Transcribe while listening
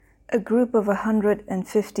A group of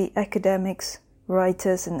 150 academics,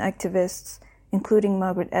 writers and activists, including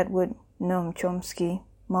Margaret Atwood, Noam Chomsky,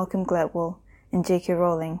 Malcolm Gladwell, and J.K.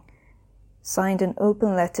 Rowling, signed an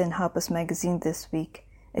open letter in Harper's Magazine this week,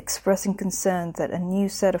 expressing concern that a new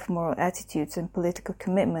set of moral attitudes and political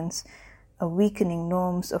commitments are weakening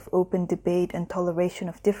norms of open debate and toleration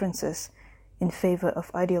of differences in favor of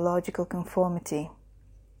ideological conformity.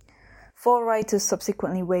 4 writers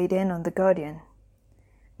subsequently weighed in on The Guardian.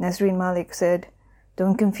 Nasreen Malik said,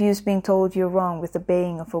 "Don't confuse being told you're wrong with the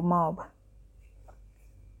baying of a mob."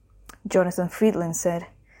 Jonathan Friedland said,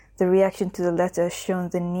 "The reaction to the letter has shown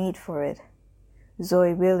the need for it."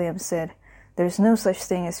 Zoe Williams said, "There is no such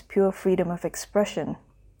thing as pure freedom of expression."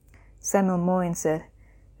 Samuel Moyn said,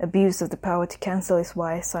 "Abuse of the power to cancel is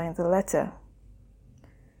why I signed the letter."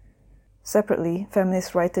 Separately,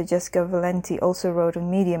 feminist writer Jessica Valenti also wrote on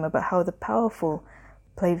Medium about how the powerful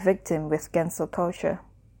play victim with cancel culture.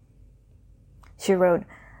 She wrote,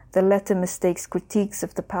 "The letter mistakes critiques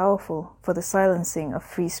of the powerful for the silencing of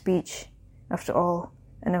free speech. After all,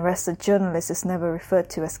 an arrested journalist is never referred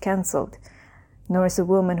to as cancelled, nor is a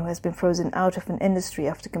woman who has been frozen out of an industry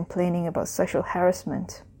after complaining about sexual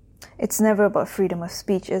harassment. It's never about freedom of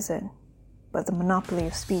speech, is it? But the monopoly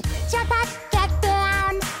of speech." Jump up, get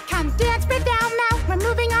down, come dance me down now. We're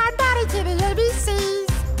moving our body to the ABCs.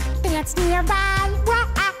 Dance nearby, wow.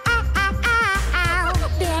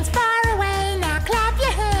 Dance far away, now clap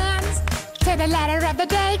your hands. To the letter of the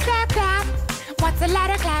day, clap, clap. What's the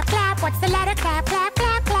letter, clap, clap. What's the letter, clap, clap,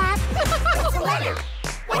 clap, clap. What's the letter?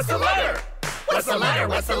 What's the letter? What's the letter?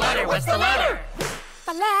 What's the letter? What's the letter?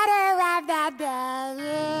 The letter of the day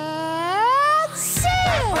is C.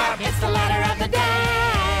 It's the letter of the day.